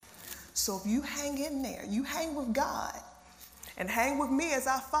So if you hang in there, you hang with God and hang with me as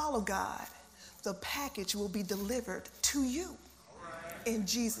I follow God, the package will be delivered to you in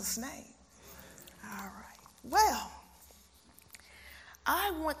Jesus' name. All right. Well,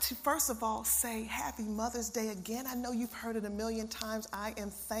 I want to first of all say Happy Mother's Day again. I know you've heard it a million times. I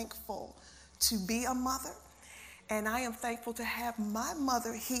am thankful to be a mother, and I am thankful to have my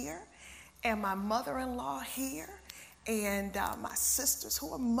mother here and my mother-in-law here and my sisters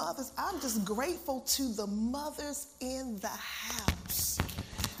who are mothers. I'm just grateful to the mothers in the house.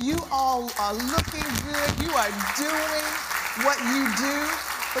 You all are looking good. You are doing what you do.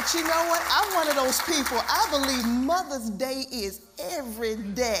 But you know what? I'm one of those people. I believe Mother's Day is every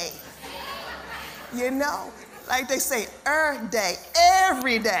day. You know, like they say, day,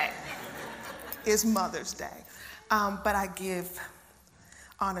 every day is Mother's Day. But I give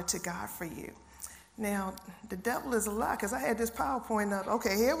honor to God for you. Now, the devil is a lie, because I had this PowerPoint up.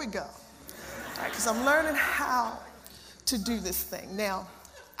 Okay, here we go. All right, because I'm learning how to do this thing. Now,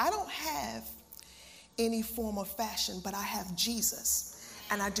 I don't have any form of fashion, but I have Jesus.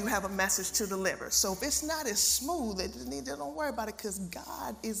 And I do have a message to deliver. So if it's not as smooth, don't worry about it, because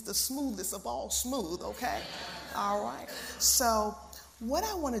God is the smoothest of all smooth, okay? All right. So what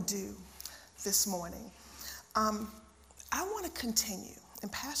I want to do this morning, I want to continue.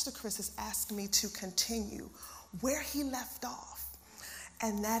 And Pastor Chris has asked me to continue where he left off.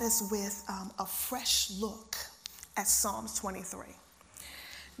 And that is with a fresh look at Psalms 23.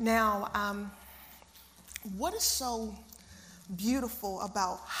 Now, what is so beautiful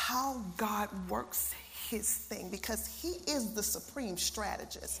about how God works his thing, because he is the supreme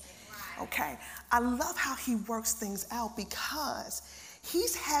strategist, okay? I love how he works things out, because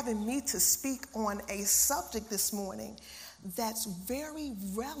he's having me to speak on a subject this morning that's very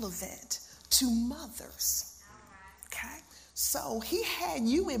relevant to mothers, okay? So he had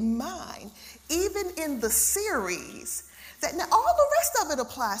you in mind, even in the series, that now all the rest of it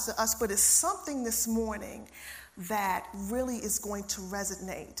applies to us, but it's something this morning that really is going to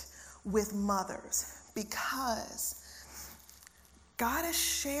resonate with mothers, because God has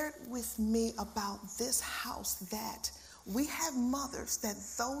shared with me about this house that we have mothers that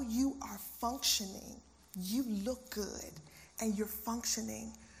though you are functioning, you look good, and you're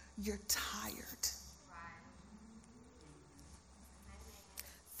functioning, you're tired.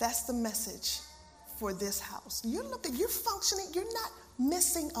 That's the message for this house. You're functioning, you're not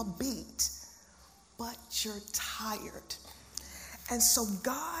missing a beat, but you're tired. And so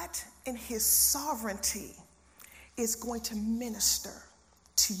God, in his sovereignty, is going to minister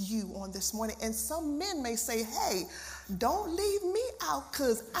to you on this morning. And some men may say, hey, don't leave me out,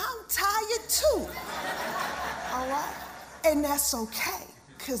 because I'm tired too. All right? And that's okay,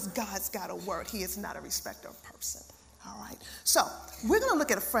 because God's got a word. He is not a respecter of person. All right? So we're going to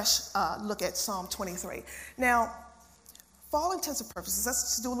look at a fresh look at Psalm 23. Now, for all intents and purposes, let's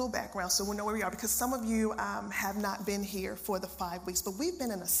just do a little background so we'll know where we are, because some of you have not been here for the 5 weeks, but we've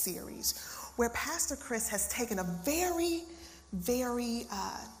been in a series where Pastor Chris has taken a very, very,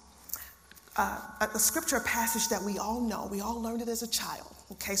 a scripture passage that we all know. We all learned it as a child,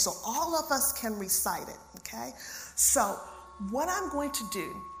 okay? So all of us can recite it, okay? So what I'm going to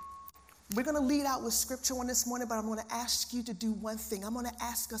do, we're going to lead out with scripture on this morning, but I'm going to ask you to do one thing. I'm going to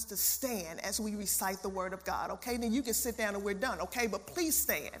ask us to stand as we recite the word of God, okay? Then you can sit down and we're done, okay? But please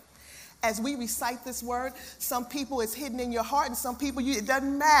stand. As we recite this word, some people it's hidden in your heart, and some people it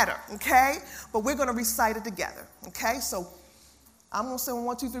doesn't matter, okay? But we're going to recite it together, okay? So I'm going to say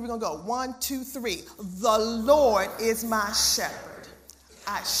 1, 2, 3. We're going to go 1, 2, 3. The Lord is my shepherd.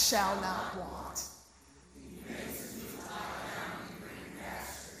 I shall not want.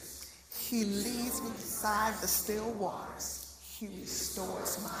 He leads me beside the still waters. He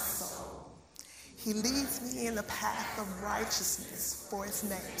restores my soul. He leads me in the path of righteousness for his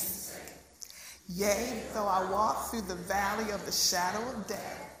name's sake. Yea, though I walk through the valley of the shadow of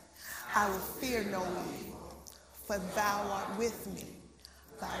death, I will fear no evil, for thou art with me.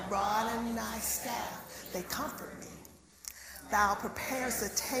 Thy rod and thy staff, they comfort me. Thou preparest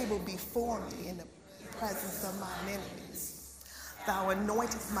a table before me in the presence of mine enemies. Thou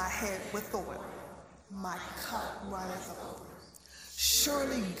anointest my head with oil. My cup runneth over.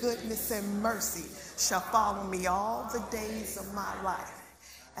 Surely goodness and mercy shall follow me all the days of my life,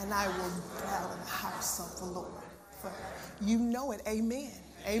 and I will dwell in the house of the Lord. For you know it. Amen.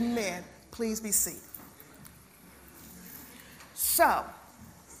 Amen. Please be seated. So,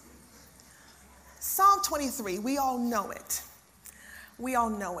 Psalm 23, we all know it. We all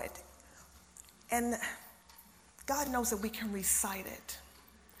know it. And God knows that we can recite it.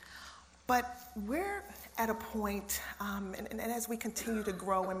 But we're at a point, and as we continue to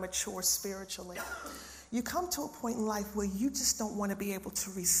grow and mature spiritually, you come to a point in life where you just don't want to be able to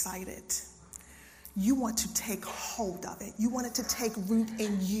recite it. You want to take hold of it. You want it to take root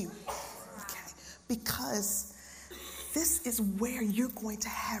in you, okay? Because this is where you're going to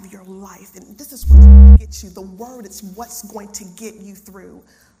have your life, and this is what's going to get you. The word is what's going to get you through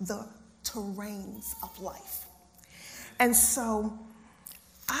the terrains of life. And so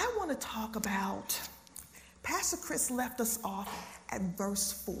I want to talk about, Pastor Chris left us off at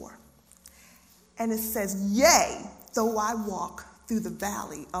verse 4. And it says, yea, though I walk through the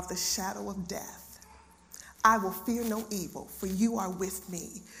valley of the shadow of death, I will fear no evil, for you are with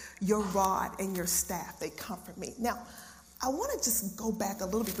me. Your rod and your staff, they comfort me. Now, I want to just go back a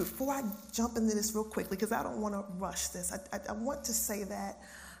little bit before I jump into this real quickly, because I don't want to rush this. I want to say that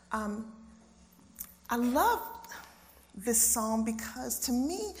I love this psalm because, to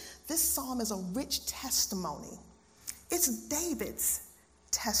me, this psalm is a rich testimony. It's David's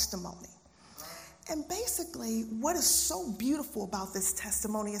testimony. And basically, what is so beautiful about this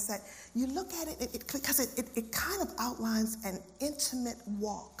testimony is that you look at it because it kind of outlines an intimate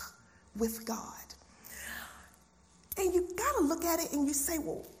walk with God. And you got to look at it and you say,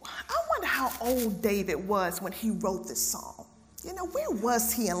 well, I wonder how old David was when he wrote this psalm. You know, where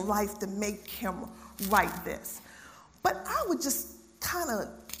was he in life to make him write this? But I would just kind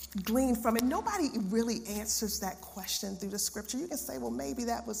of glean from it. Nobody really answers that question through the scripture. You can say, well, maybe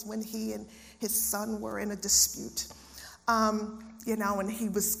that was when he and his son were in a dispute, and he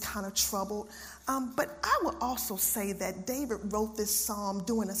was kind of troubled. But I would also say that David wrote this psalm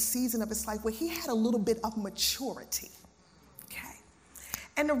during a season of his life where he had a little bit of maturity, okay?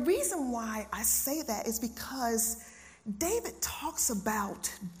 And the reason why I say that is because David talks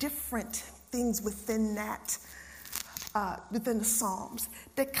about different things within that within the Psalms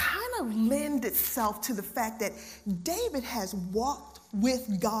that kind of lend itself to the fact that David has walked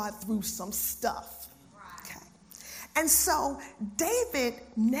with God through some stuff. Okay. And so David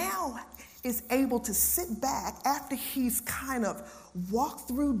now is able to sit back after he's kind of walked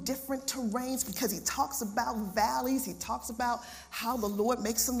through different terrains, because he talks about valleys. He talks about how the Lord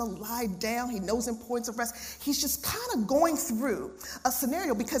makes him to lie down. He knows the importance of rest. He's just kind of going through a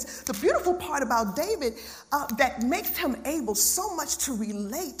scenario, because the beautiful part about David that makes him able so much to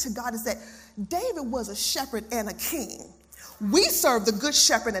relate to God is that David was a shepherd and a king. We serve the good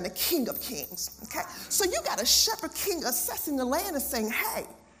shepherd and the king of kings. Okay, so you got a shepherd king assessing the land and saying, hey,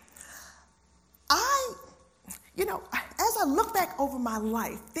 as I look back over my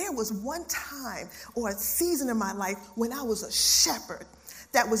life, there was one time or a season in my life when I was a shepherd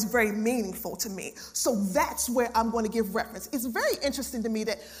that was very meaningful to me. So that's where I'm going to give reference. It's very interesting to me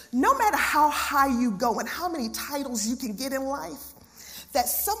that no matter how high you go and how many titles you can get in life, that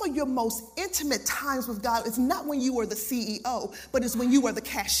some of your most intimate times with God is not when you were the CEO, but it's when you were the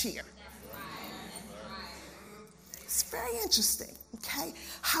cashier. It's very interesting, okay,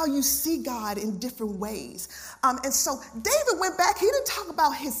 how you see God in different ways. And so David went back. He didn't talk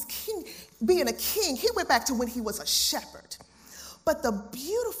about his king being a king. He went back to when he was a shepherd. But the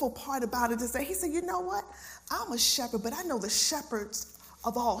beautiful part about it is that he said, you know what? I'm a shepherd, but I know the shepherds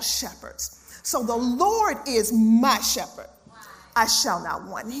of all shepherds. So the Lord is my shepherd. I shall not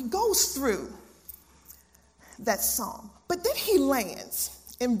want. And he goes through that psalm. But then he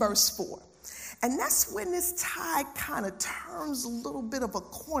lands in verse 4. And that's when this tide kind of turns a little bit of a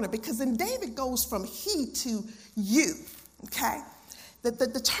corner, because then David goes from he to you, okay?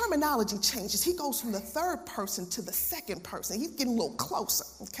 The terminology changes. He goes from the third person to the second person. He's getting a little closer,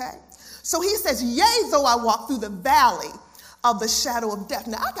 okay? So he says, yea, though I walk through the valley of the shadow of death.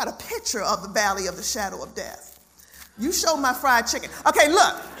 Now, I got a picture of the valley of the shadow of death. You showed my fried chicken. Okay,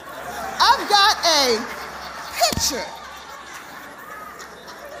 look, I've got a picture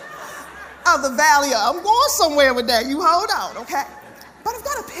of the valley. I'm going somewhere with that. You hold on, okay? But I've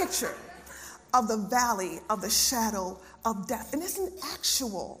got a picture of the valley of the shadow of death. And it's an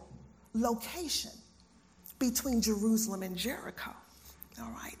actual location between Jerusalem and Jericho,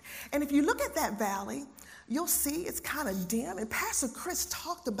 all right? And if you look at that valley, you'll see it's kind of dim. And Pastor Chris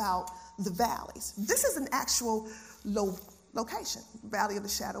talked about the valleys. This is an actual location, valley of the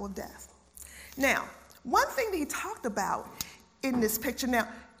shadow of death. Now, one thing that he talked about in this picture, now,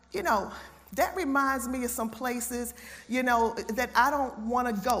 that reminds me of some places, that I don't want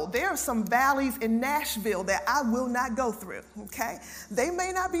to go. There are some valleys in Nashville that I will not go through, okay? They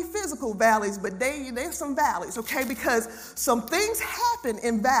may not be physical valleys, but there's some valleys, okay? Because some things happen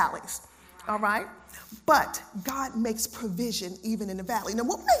in valleys, all right? But God makes provision even in the valley. Now,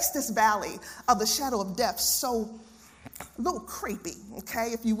 what makes this valley of the shadow of death so a little creepy,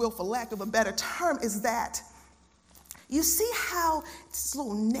 okay, if you will, for lack of a better term, is that you see how it's a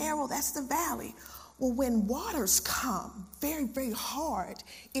little narrow, that's the valley. Well, when waters come very, very hard,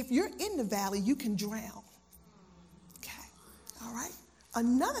 if you're in the valley, you can drown. Okay, all right?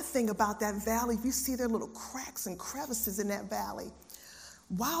 Another thing about that valley, if you see there are little cracks and crevices in that valley,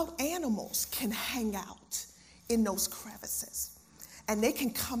 wild animals can hang out in those crevices, and they can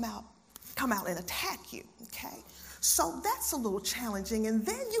come out and attack you, okay? So that's a little challenging. And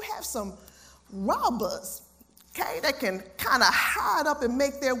then you have some robbers, okay, that can kind of hide up and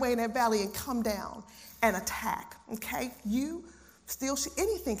make their way in that valley and come down and attack, okay?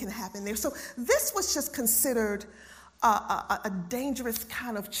 Anything can happen there. So this was just considered a dangerous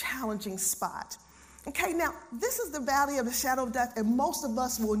kind of challenging spot. Okay, now this is the valley of the shadow of death, and most of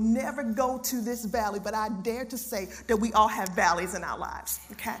us will never go to this valley, but I dare to say that we all have valleys in our lives,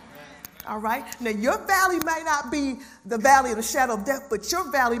 okay? All right? Now, your valley may not be the valley of the shadow of death, but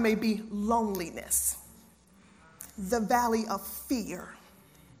your valley may be loneliness, the valley of fear.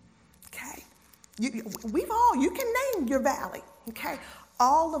 Okay? You can name your valley. Okay?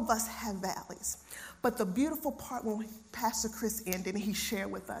 All of us have valleys. But the beautiful part when Pastor Chris ended and he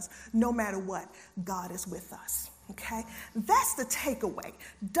shared with us, no matter what, God is with us. Okay? That's the takeaway.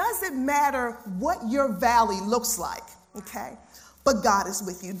 Doesn't matter what your valley looks like. Okay? But God is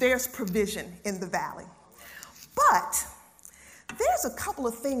with you. There's provision in the valley. But there's a couple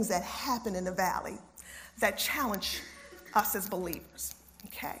of things that happen in the valley that challenge us as believers,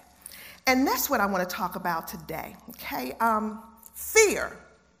 okay? And that's what I want to talk about today, okay? Fear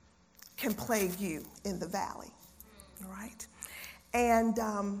can plague you in the valley, all right? And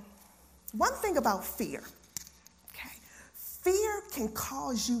one thing about fear, okay? Fear can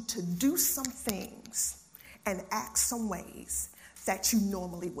cause you to do some things and act some ways that you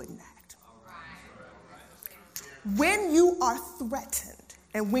normally wouldn't act. When you are threatened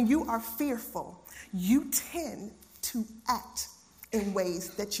and when you are fearful, you tend to act in ways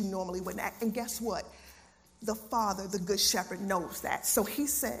that you normally wouldn't act. And guess what? The Father, the Good Shepherd, knows that. So he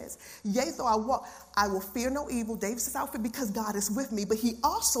says, yea, though I walk, I will fear no evil. David says, I will fear because God is with me. But he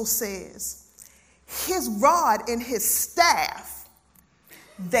also says, his rod and his staff,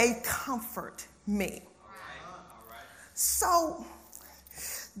 they comfort me. So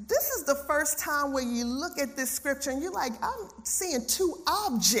this is the first time where you look at this scripture and you're like, I'm seeing two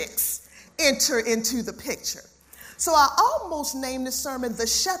objects enter into the picture. So I almost named this sermon, The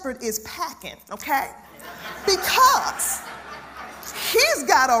Shepherd is Packing, okay? Because he's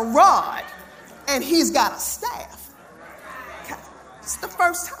got a rod and he's got a staff. Okay? It's the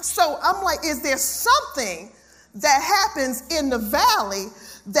first time. So I'm like, is there something that happens in the valley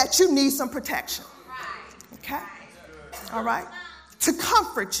that you need some protection? Okay? All right? To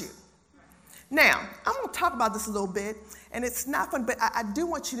comfort you. Now, I'm going to talk about this a little bit, and it's not fun, but I do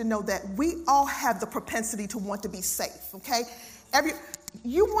want you to know that we all have the propensity to want to be safe, okay?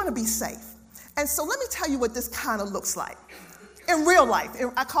 You want to be safe. And so let me tell you what this kind of looks like in real life.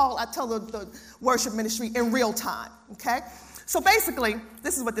 I tell the worship ministry in real time, okay? So basically,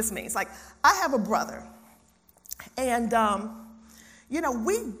 this is what this means. Like, I have a brother, and,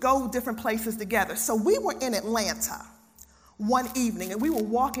 we go different places together. So we were in Atlanta one evening, and we were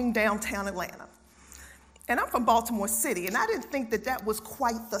walking downtown Atlanta. And I'm from Baltimore City, and I didn't think that that was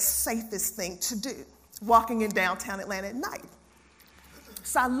quite the safest thing to do, walking in downtown Atlanta at night.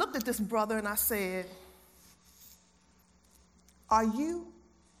 So I looked at this brother and I said, are you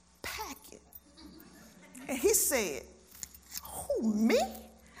packing? And he said, who, me?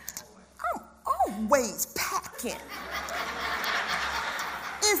 I'm always packing.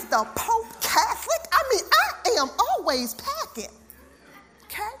 Is the Pope Catholic? I am always packing.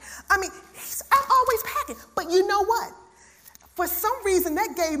 Okay? I'm always packing. But you know what? For some reason,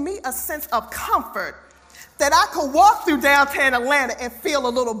 that gave me a sense of comfort that I could walk through downtown Atlanta and feel a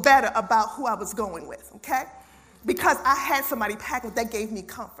little better about who I was going with, okay? Because I had somebody packing, that gave me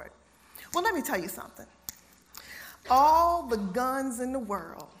comfort. Well, let me tell you something. All the guns in the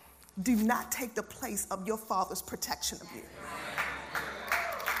world do not take the place of your Father's protection of you.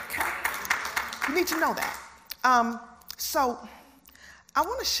 Okay? You need to know that. So I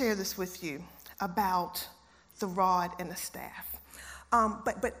want to share this with you about the rod and the staff.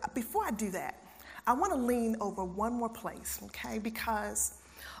 But before I do that, I want to lean over one more place, okay? Because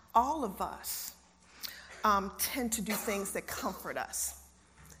all of us tend to do things that comfort us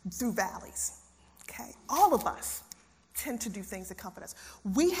through valleys, okay? All of us tend to do things that comfort us.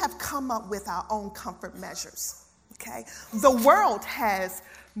 We have come up with our own comfort measures, okay? The world has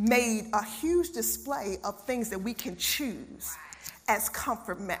made a huge display of things that we can choose as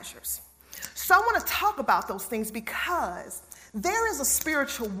comfort measures. So I want to talk about those things because there is a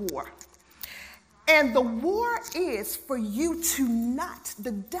spiritual war. And the war is for you to not,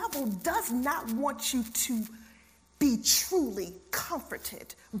 the devil does not want you to be truly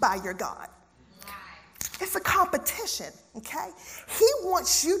comforted by your God. It's a competition, okay? He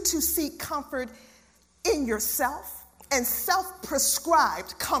wants you to seek comfort in yourself and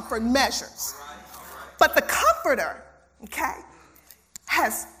self-prescribed comfort measures. But the comforter, okay,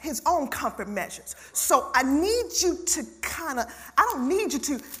 has his own comfort measures. So I need you to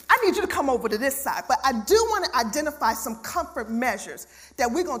I need you to come over to this side, but I do want to identify some comfort measures that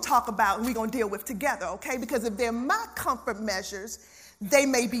we're going to talk about and we're going to deal with together, okay? Because if they're my comfort measures, they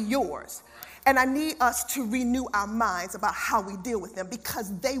may be yours. And I need us to renew our minds about how we deal with them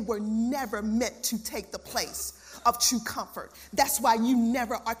because they were never meant to take the place of true comfort. That's why you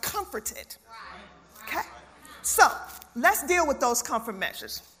never are comforted. Okay? So, let's deal with those comfort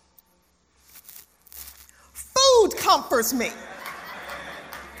measures. Food comforts me.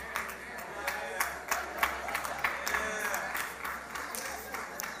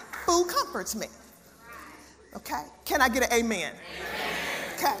 Food comforts me. Okay? Can I get an amen?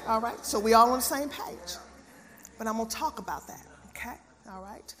 Okay, all right. So we all on the same page. But I'm going to talk about that. Okay? All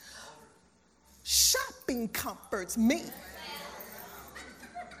right. Shopping comforts me.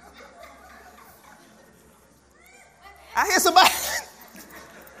 I hear somebody.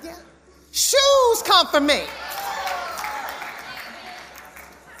 Yeah. Shoes comfort me.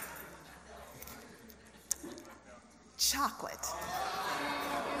 Chocolate.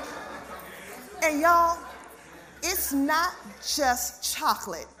 And y'all, it's not just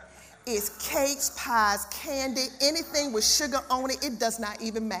chocolate. It's cakes, pies, candy, anything with sugar on it. It does not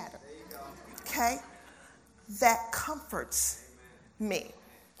even matter. Okay? That comforts me.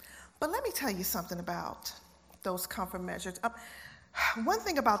 But let me tell you something about those comfort measures. One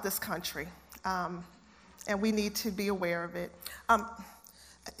thing about this country, and we need to be aware of it.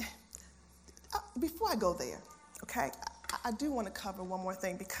 Before I go there, okay, I do want to cover one more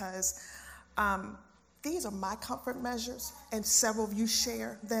thing because these are my comfort measures, and several of you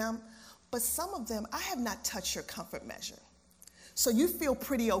share them, but some of them, I have not touched your comfort measure. So you feel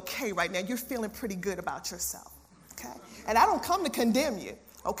pretty okay right now. You're feeling pretty good about yourself, okay? And I don't come to condemn you.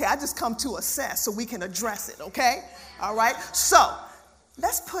 Okay, I just come to assess so we can address it, okay? All right? So,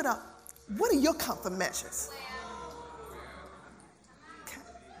 let's put up, what are your comfort measures? Okay.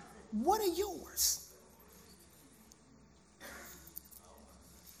 What are yours?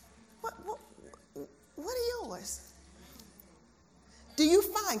 What are yours? Do you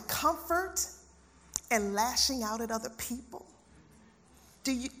find comfort in lashing out at other people?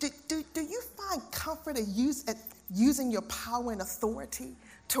 Do you find comfort in using your power and authority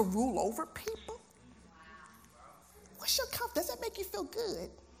to rule over people? What's your comfort? Does that make you feel good?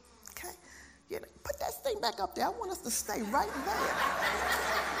 Okay? Put that thing back up there. I want us to stay right there.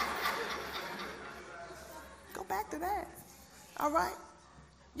 Go back to that. All right?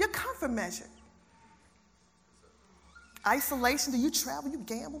 Your comfort measure. Isolation. Do you travel? You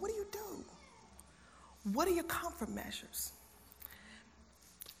gamble? What do you do? What are your comfort measures?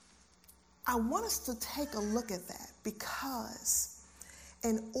 I want us to take a look at that because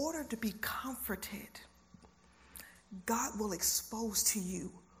in order to be comforted, God will expose to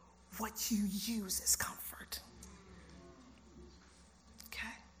you what you use as comfort.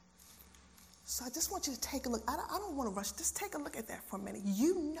 Okay? So I just want you to take a look. I don't want to rush. Just take a look at that for a minute.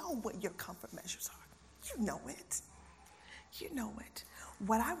 You know what your comfort measures are. You know it. You know it.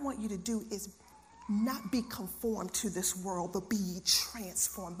 What I want you to do is not be conformed to this world, but be ye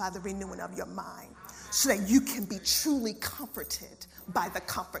transformed by the renewing of your mind so that you can be truly comforted by the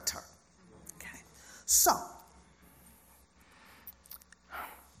comforter. Okay? So,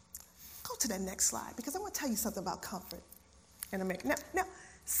 go to that next slide because I want to tell you something about comfort in a minute. Now,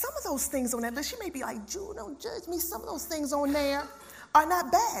 some of those things on that list, you may be like, Jude, don't judge me. Some of those things on there are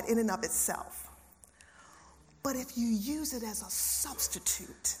not bad in and of itself. But if you use it as a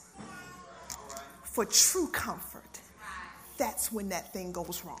substitute for true comfort, that's when that thing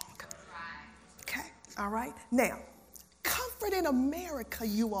goes wrong. Okay? All right? Now, comfort in America,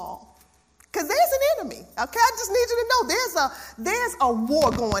 you all. Because there's an enemy. Okay? I just need you to know there's a war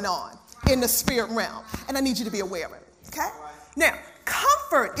going on in the spirit realm. And I need you to be aware of it. Okay? Now,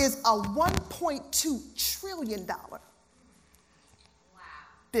 comfort is a $1.2 trillion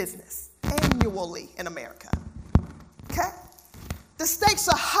business annually in America. Okay? The stakes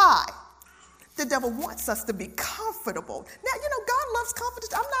are high. The devil wants us to be comfortable. Now, God loves comfort.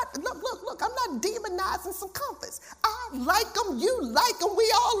 I'm not demonizing some comforts. I like them. You like them.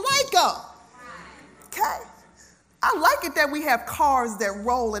 We all like them. Okay? I like it that we have cars that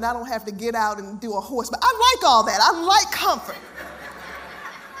roll and I don't have to get out and do a horse, but I like all that. I like comfort.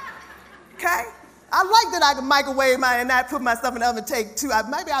 Okay? I like that I can microwave mine and not put my stuff in the oven and take two.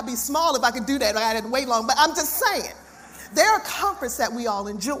 Maybe I'd be small if I could do that. I had to wait long, but I'm just saying. There are comforts that we all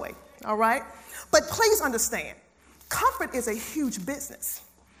enjoy, all right? But please understand, comfort is a huge business,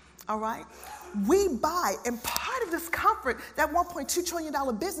 all right? We buy, and part of this comfort, that $1.2 trillion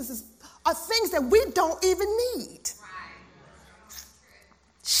businesses, are things that we don't even need.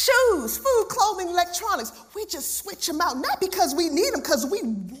 Shoes, food, clothing, electronics. We just switch them out, not because we need them, because we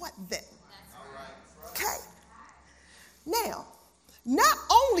want them. Okay? Now, not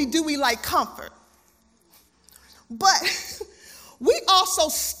only do we like comfort, but we also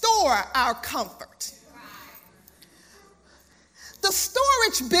store our comfort. The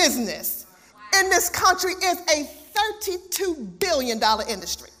storage business in this country is a $32 billion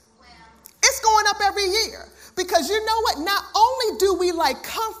industry. It's going up every year because you know what? Not only do we like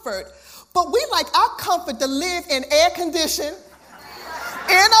comfort, but we like our comfort to live in air condition,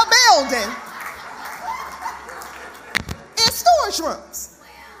 in a building, in storage rooms.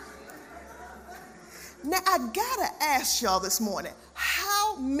 Now, I gotta ask y'all this morning,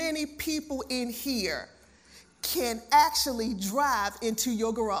 how many people in here can actually drive into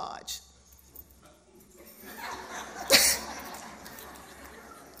your garage?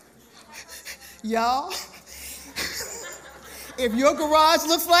 Y'all, if your garage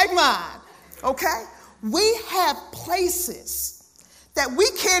looks like mine, okay, we have places that we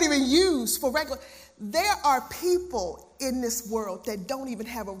can't even use for regular. There are people in this world that don't even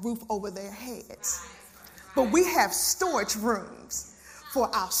have a roof over their heads. But we have storage rooms for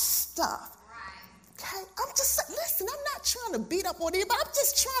our stuff. Okay? I'm just saying, listen, I'm not trying to beat up on anybody. I'm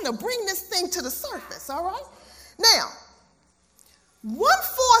just trying to bring this thing to the surface, all right? Now,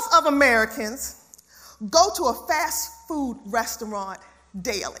 1/4 of Americans go to a fast food restaurant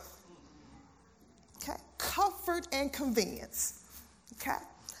daily. Okay? Comfort and convenience. Okay?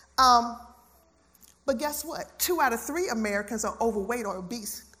 But guess what? 2 out of 3 Americans are overweight or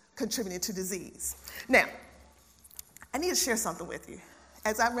obese, contributing to disease. Now, I need to share something with you.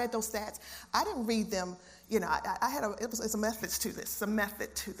 As I read those stats, I didn't read them, it's a method to this. It's a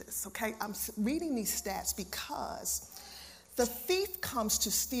method to this, okay? I'm reading these stats because the thief comes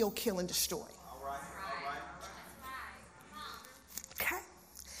to steal, kill, and destroy. All right. Okay?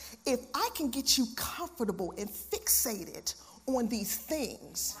 If I can get you comfortable and fixated on these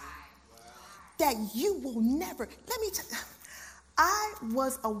things, that you will never, let me tell you, I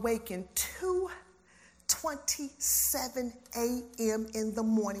was awakened 2:27 a.m. in the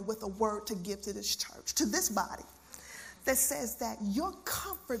morning with a word to give to this church, to this body, that says that your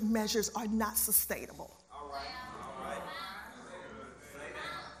comfort measures are not sustainable. All right. All right.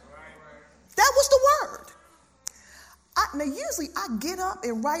 That was the word. Now, usually I get up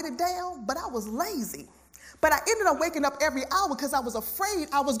and write it down, but I was lazy. But I ended up waking up every hour because I was afraid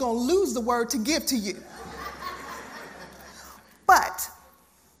I was going to lose the word to give to you. But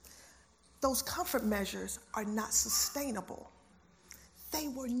those comfort measures are not sustainable. They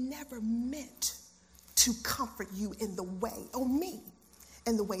were never meant to comfort you in the way, or me,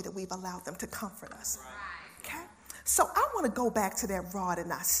 in the way that we've allowed them to comfort us. Okay? So I want to go back to that rod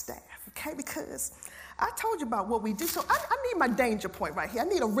and our staff, okay? Because I told you about what we do. So I need my danger point right here. I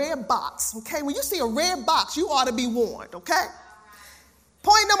need a red box, okay? When you see a red box, you ought to be warned, okay?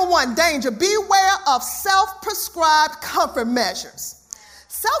 Point number 1, danger. Beware of self-prescribed comfort measures.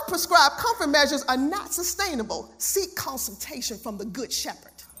 Self-prescribed comfort measures are not sustainable. Seek consultation from the Good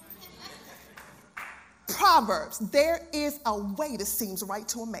Shepherd. Proverbs, there is a way that seems right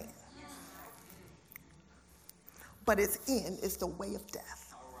to a man, but its end is the way of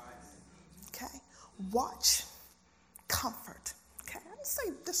death. Okay? Watch comfort. Okay? I don't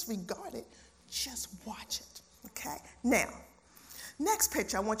say disregard it, just watch it. Okay? Now, next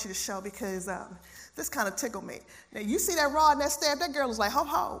picture I want you to show because this kind of tickled me. Now, you see that rod and that staff, that girl is like, ho,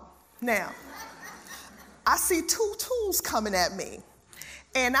 ho. Now, I see 2 tools coming at me,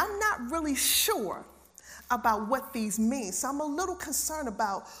 and I'm not really sure about what these mean. So I'm a little concerned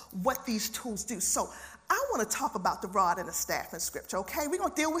about what these tools do. So I want to talk about the rod and the staff in Scripture, okay? We're going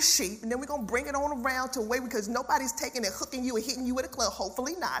to deal with sheep, and then we're going to bring it on around to a way because nobody's taking it, hooking you, and hitting you with a club.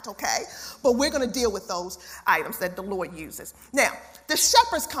 Hopefully not, okay? But we're going to deal with those items that the Lord uses. Now, the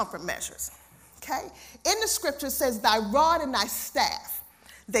shepherd's comfort measures, okay? In the Scripture it says, thy rod and thy staff,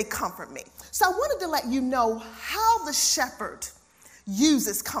 they comfort me. So I wanted to let you know how the shepherd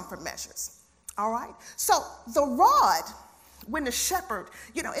uses comfort measures, all right? So the rod, when the shepherd,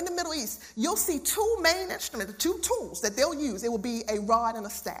 in the Middle East, you'll see two main instruments, two tools that they'll use. It will be a rod and a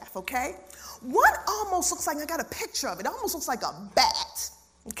staff, okay? One almost looks like, I got a picture of it, almost looks like a bat,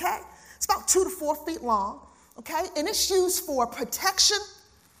 okay? It's about 2 to 4 feet long, okay? And it's used for protection,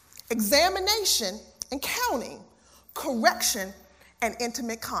 examination, and counting, correction, and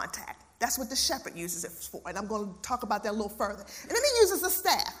intimate contact. That's what the shepherd uses it for, and I'm going to talk about that a little further. And then he uses the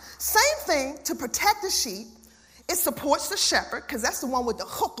staff. Same thing to protect the sheep. It supports the shepherd, because that's the one with the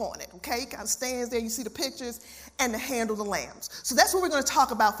hook on it, okay? It kind of stands there, you see the pictures, and to handle the lambs. So that's what we're going to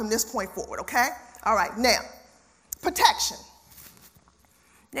talk about from this point forward, okay? All right, now, protection.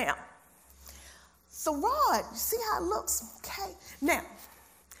 Now, the rod, you see how it looks, okay? Now,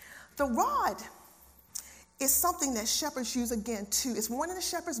 the rod is something that shepherds use again too. It's worn in the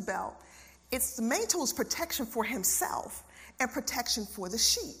shepherd's belt. It's the main tool is protection for himself and protection for the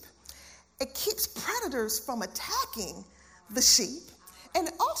sheep. It keeps predators from attacking the sheep, and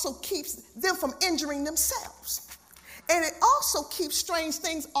it also keeps them from injuring themselves. And it also keeps strange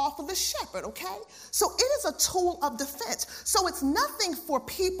things off of the shepherd, okay? So it is a tool of defense. So it's nothing for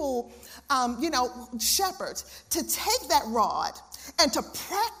people, shepherds, to take that rod and to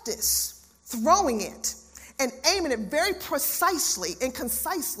practice throwing it and aiming it very precisely and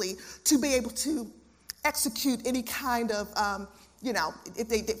concisely to be able to execute any kind of,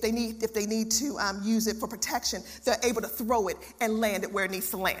 if they need to use it for protection, they're able to throw it and land it where it needs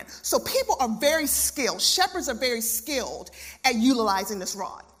to land. So people are very skilled. Shepherds are very skilled at utilizing this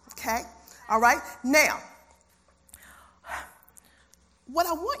rod, okay? All right? Now, what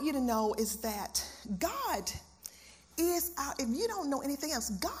I want you to know is that God is if you don't know anything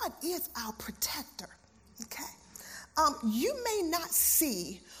else, God is our protector, okay? You may not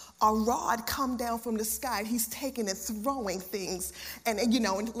see a rod come down from the sky. He's taking and throwing things,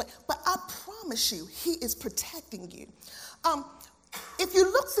 but I promise you, he is protecting you. If you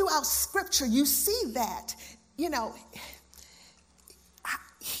look throughout Scripture, you see that, he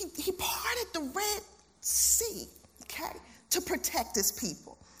parted the Red Sea, okay, to protect his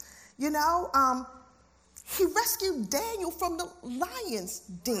people. He rescued Daniel from the lion's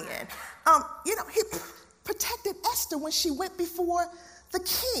den. He protected Esther when she went before the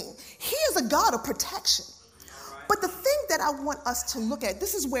king. He is a God of protection. But the thing that I want us to look at,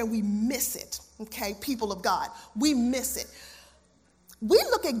 this is where we miss it, okay, people of God. We miss it. We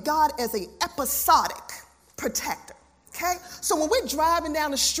look at God as an episodic protector, okay? So when we're driving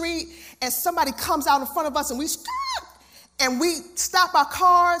down the street and somebody comes out in front of us and we stop our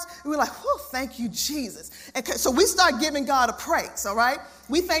cars, and we're like, oh, thank you, Jesus. And so we start giving God a praise, all right?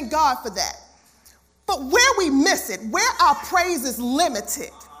 We thank God for that. But where we miss it, where our praise is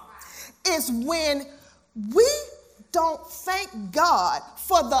limited, is when we don't thank God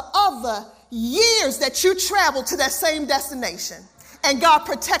for the other years that you traveled to that same destination and God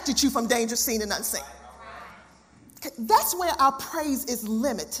protected you from danger seen and unseen. That's where our praise is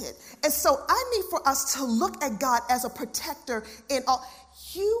limited. And so I need for us to look at God as a protector in all.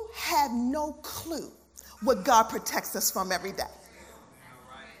 You have no clue what God protects us from every day.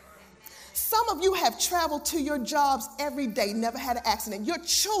 Some of you have traveled to your jobs every day, never had an accident. Your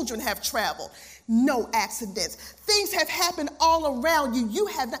children have traveled, no accidents. Things have happened all around you. You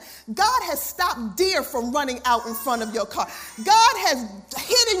have not. God has stopped deer from running out in front of your car. God has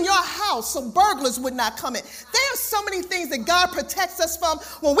hidden your house so burglars would not come in. There are so many things that God protects us from.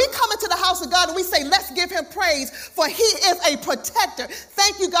 When we come into the house of God and we say, let's give him praise, for he is a protector.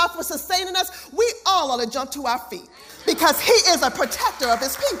 Thank you, God, for sustaining us. We all ought to jump to our feet because he is a protector of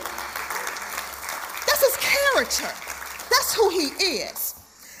his people. That's his character. That's who he is.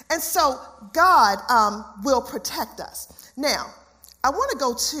 And so God will protect us. Now, I want to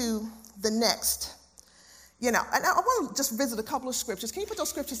go to the next, and I want to just visit a couple of scriptures. Can you put those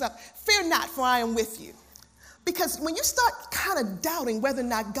scriptures up? Fear not, for I am with you. Because when you start kind of doubting whether or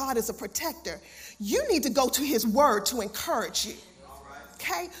not God is a protector, you need to go to his word to encourage you.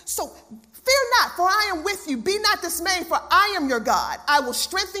 Okay? So fear not, for I am with you. Be not dismayed, for I am your God. I will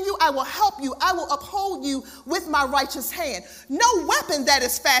strengthen you. I will help you. I will uphold you with my righteous hand. No weapon that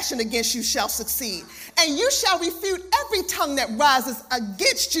is fashioned against you shall succeed. And you shall refute every tongue that rises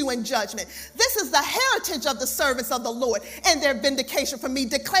against you in judgment. This is the heritage of the servants of the Lord, and their vindication from me,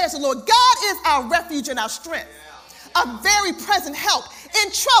 declares the Lord. God is our refuge and our strength, a very present help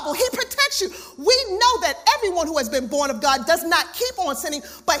in trouble. He protects you. We know that everyone who has been born of God does not keep on sinning,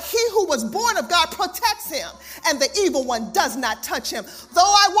 but he who was born of God protects him, and the evil one does not touch him. Though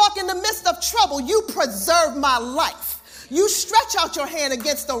I walk in the midst of trouble, you preserve my life. You stretch out your hand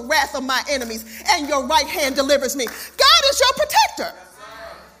against the wrath of my enemies, and your right hand delivers me. God is your protector.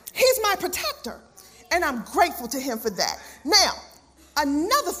 He's my protector. And I'm grateful to him for that. Now,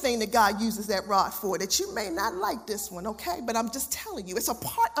 another thing that God uses that rod for, that you may not like this one, okay? But I'm just telling you, it's a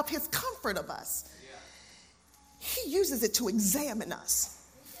part of his comfort of us. He uses it to examine us.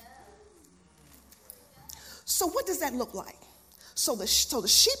 So what does that look like? So the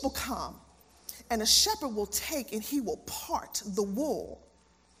sheep will come, and the shepherd will take and he will part the wool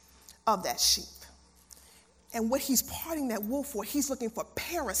of that sheep. And what he's parting that wool for, he's looking for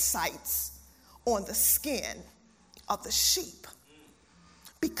parasites on the skin of the sheep,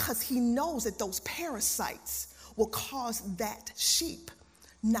 because he knows that those parasites will cause that sheep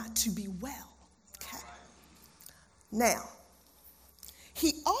not to be well. Okay. Now,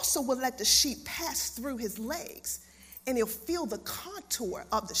 he also will let the sheep pass through his legs, and he'll feel the contour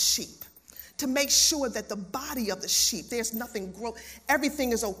of the sheep to make sure that the body of the sheep, there's nothing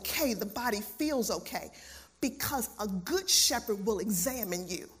everything is okay, the body feels okay, because a good shepherd will examine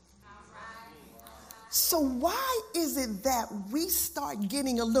you. So why is it that we start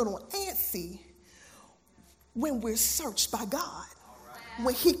getting a little antsy when we're searched by God?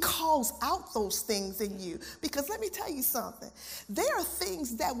 When he calls out those things in you? Because let me tell you something. There are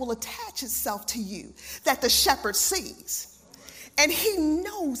things that will attach itself to you that the shepherd sees. And he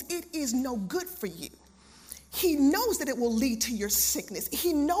knows it is no good for you. He knows that it will lead to your sickness.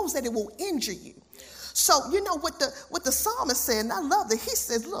 He knows that it will injure you. So, you know what the psalmist said, and I love that. He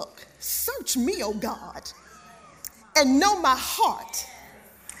says, look, search me, O God, and know my heart.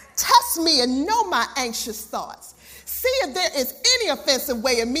 Test me and know my anxious thoughts. See if there is any offensive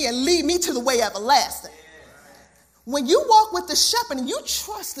way in me and lead me to the way everlasting. When you walk with the shepherd and you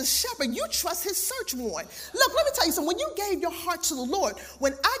trust the shepherd, you trust his search warrant. Look, let me tell you something. When you gave your heart to the Lord,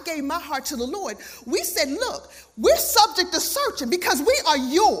 when I gave my heart to the Lord, we said, look, we're subject to searching because we are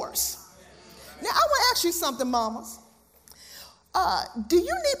yours. Now, I want to ask you something, mamas. Do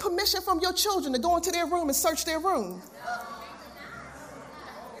you need permission from your children to go into their room and search their room?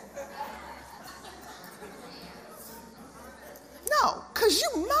 No, because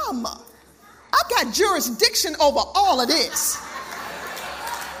you mama. I got jurisdiction over all of this.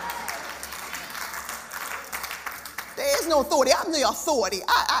 There is no authority. I'm the authority.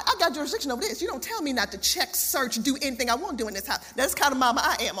 I got jurisdiction over this. You don't tell me not to check, search, do anything I want to do in this house. That's the kind of mama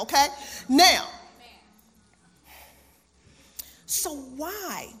I am, okay? Now, so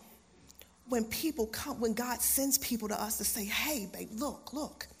why, when God sends people to us to say, hey, babe,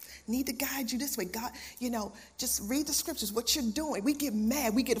 look, need to guide you this way. God, just read the scriptures, what you're doing. We get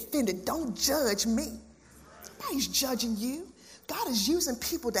mad, we get offended. Don't judge me. Nobody's judging you. God is using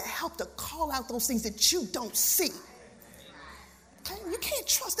people to help to call out those things that you don't see. Okay? You can't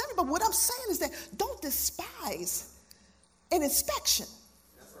trust everybody. What I'm saying is that don't despise an inspection.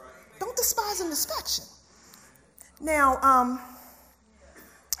 That's right. Don't despise an inspection. Now,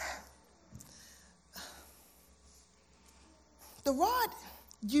 the rod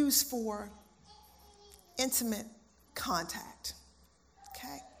used for intimate contact,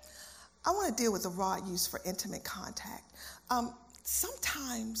 okay? I want to deal with the rod used for intimate contact.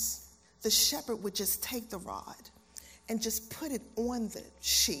 Sometimes the shepherd would just take the rod and just put it on the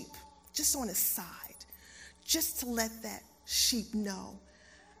sheep, just on his side, just to let that sheep know,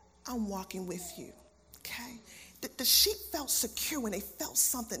 I'm walking with you, okay? The sheep felt secure when they felt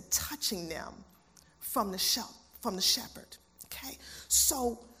something touching them from the shepherd, okay?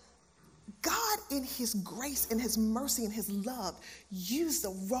 So God, in his grace and his mercy and his love, used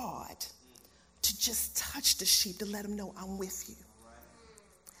the rod to just touch the sheep to let them know, I'm with you.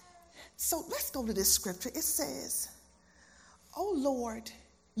 So let's go to this scripture. It says, oh Lord,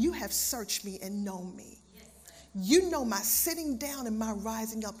 you have searched me and known me. You know my sitting down and my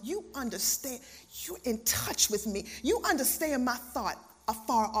rising up. You understand. You're in touch with me. You understand my thought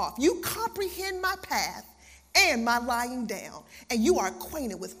afar off. You comprehend my path and my lying down, and you are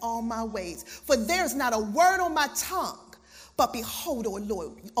acquainted with all my ways. For there's not a word on my tongue, but behold,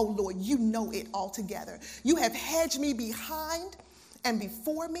 O Lord, you know it altogether. You have hedged me behind and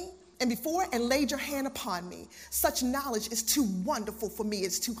before and laid your hand upon me. Such knowledge is too wonderful for me.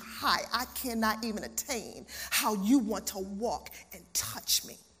 It's too high. I cannot even attain how you want to walk and touch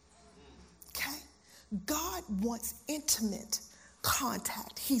me. Okay? God wants intimate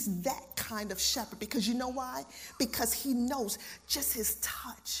contact. He's that kind of shepherd, because you know why? Because he knows just his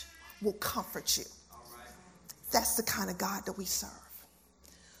touch will comfort you. That's the kind of God that we serve.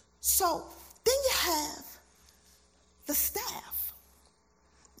 So then you have the staff.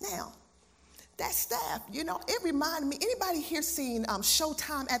 Now, that staff, it reminded me, anybody here seen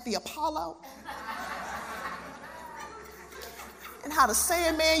Showtime at the Apollo? And how the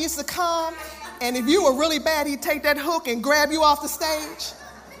Sandman used to come, and if you were really bad, he'd take that hook and grab you off the stage.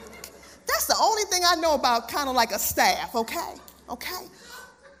 That's the only thing I know about kind of like a staff, okay? Okay?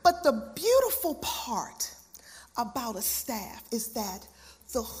 But the beautiful part about a staff is that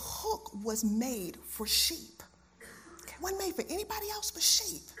the hook was made for sheep. It wasn't made for anybody else but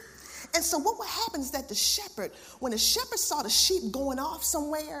sheep. And so what would happen is that the shepherd, when the shepherd saw the sheep going off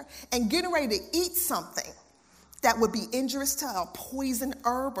somewhere and getting ready to eat something that would be injurious to a poison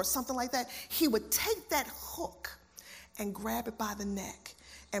herb or something like that, he would take that hook and grab it by the neck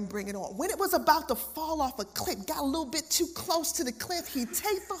and bring it on. When it was about to fall off a cliff, got a little bit too close to the cliff, he'd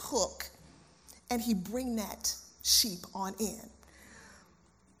take the hook and he'd bring that sheep on in.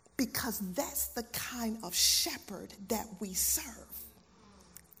 Because that's the kind of shepherd that we serve.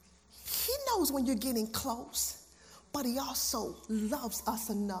 He knows when you're getting close, but he also loves us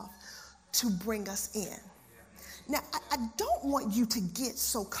enough to bring us in. Now, I don't want you to get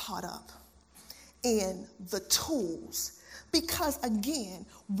so caught up in the tools because, again,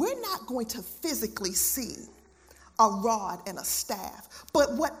 we're not going to physically see a rod and a staff.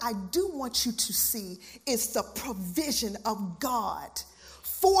 But what I do want you to see is the provision of God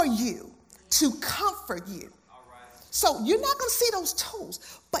for you to comfort you. So you're not going to see those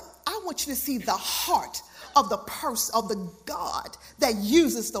tools, but I want you to see the heart of the person, of the God that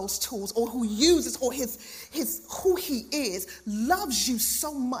uses those tools, or who uses, or his who he is, loves you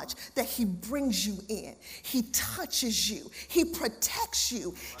so much that he brings you in. He touches you. He protects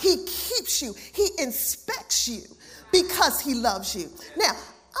you. He keeps you. He inspects you because he loves you. Now,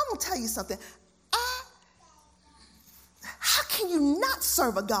 I'm going to tell you something. How can you not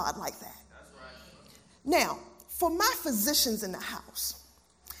serve a God like that? That's right. Now, for my physicians in the house,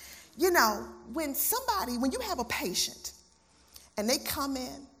 you know, when you have a patient and they come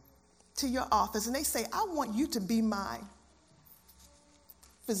in to your office and they say, I want you to be my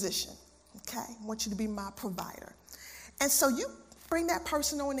physician, okay? I want you to be my provider. And so you bring that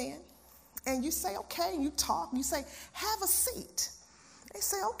person on in and you say, okay, and you talk, and you say, have a seat. They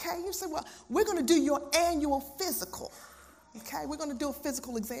say, okay. You say, well, we're going to do your annual physical, okay? We're going to do a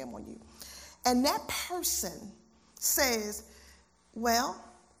physical exam on you. And that person says, well,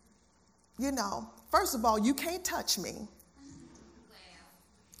 you know, first of all, you can't touch me.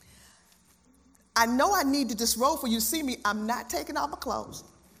 I know I need to disrobe for you to see me. I'm not taking off my clothes.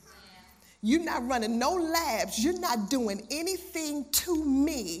 You're not running no labs. You're not doing anything to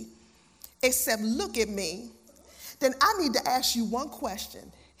me except look at me. Then I need to ask you one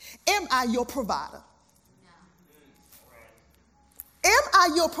question. Am I your provider? Am I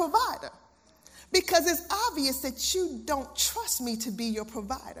your provider? Because it's obvious that you don't trust me to be your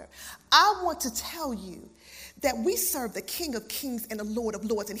provider. I want to tell you that we serve the King of Kings and the Lord of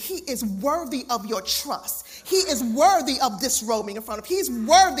Lords, and he is worthy of your trust. He is worthy of disrobing in front of. He's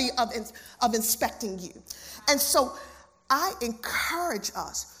worthy of inspecting you. And so I encourage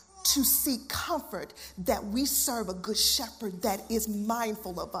us to seek comfort that we serve a good shepherd that is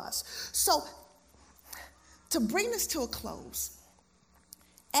mindful of us. So to bring this to a close,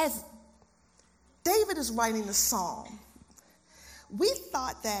 as David is writing the psalm, we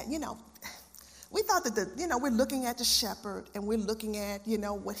thought that, we're looking at the shepherd and we're looking at,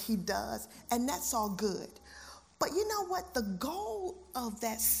 what he does, and that's all good. But you know what? The goal of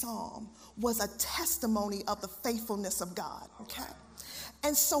that psalm was a testimony of the faithfulness of God, okay?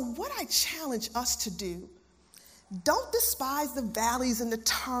 And so what I challenge us to do, don't despise the valleys and the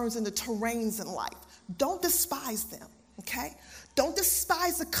turns and the terrains in life. Don't despise them, okay? Don't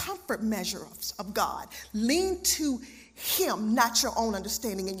despise the comfort measure of God. Lean to him, not your own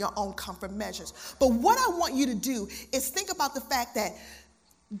understanding and your own comfort measures. But what I want you to do is think about the fact that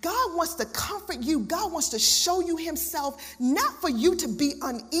God wants to comfort you. God wants to show you himself, not for you to be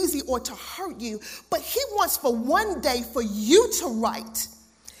uneasy or to hurt you, but he wants for one day for you to write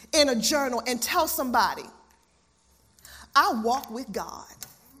in a journal and tell somebody, I walk with God.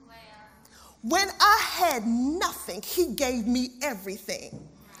 When I had nothing, he gave me everything.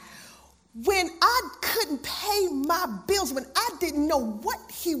 When I couldn't pay my bills, when I didn't know what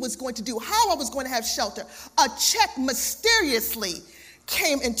he was going to do, how I was going to have shelter, a check mysteriously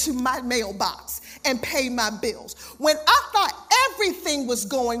came into my mailbox and paid my bills. When I thought everything was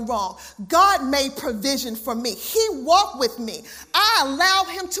going wrong, God made provision for me. He walked with me. I allowed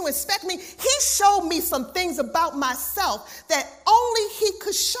him to inspect me. He showed me some things about myself that only he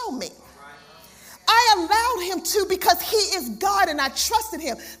could show me. I allowed him to because he is God and I trusted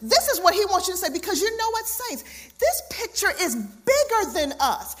him. This is what he wants you to say, because you know what, saints? This picture is bigger than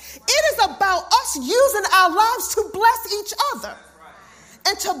us. It is about us using our lives to bless each other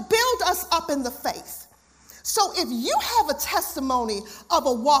and to build us up in the faith. So if you have a testimony of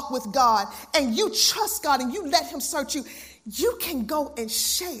a walk with God and you trust God and you let him search you, you can go and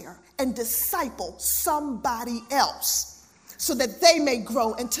share and disciple somebody else so that they may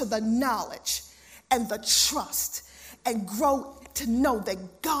grow into the knowledge and the trust and grow to know that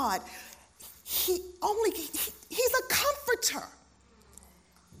God, he's a comforter.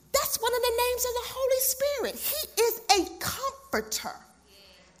 That's one of the names of the Holy Spirit. He is a comforter.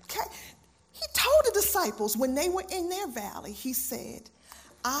 Okay? He told the disciples when they were in their valley, he said,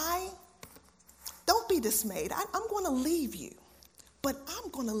 don't be dismayed. I'm going to leave you, but I'm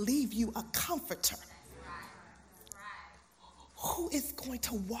going to leave you a comforter who is going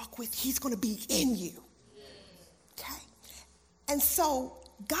to walk with, he's going to be in you. Okay? And so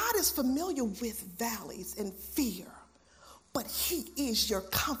God is familiar with valleys and fear, but he is your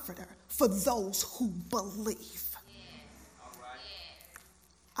comforter for those who believe.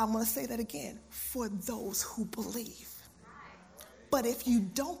 I'm going to say that again, for those who believe. But if you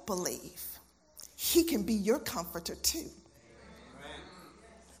don't believe, he can be your comforter too.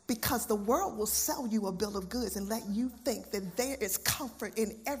 Because the world will sell you a bill of goods and let you think that there is comfort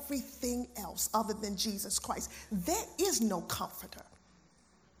in everything else other than Jesus Christ. There is no comforter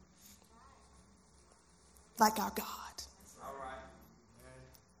like our God.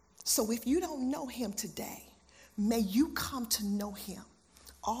 So if you don't know him today, may you come to know him.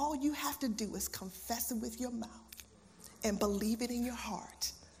 All you have to do is confess it with your mouth and believe it in your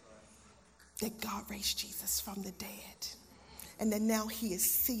heart that God raised Jesus from the dead. And that now he is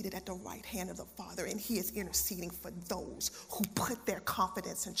seated at the right hand of the Father, and he is interceding for those who put their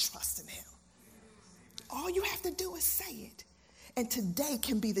confidence and trust in him. All you have to do is say it. And today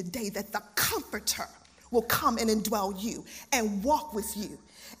can be the day that the comforter will come and indwell you and walk with you.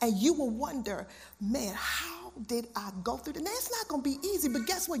 And you will wonder, man, how did I go through that? Now, it's not going to be easy, but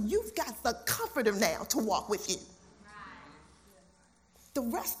guess what? You've got the comforter now to walk with you. The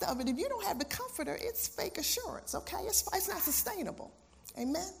rest of it, if you don't have the comforter, it's fake assurance, okay? It's not sustainable.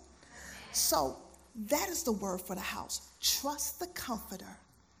 Amen? So that is the word for the house. Trust the comforter.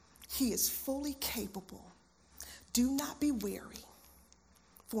 He is fully capable. Do not be weary,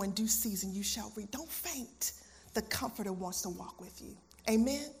 for in due season you shall reap. Don't faint. The comforter wants to walk with you.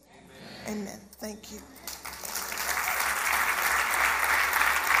 Amen? Amen. Amen. Thank you.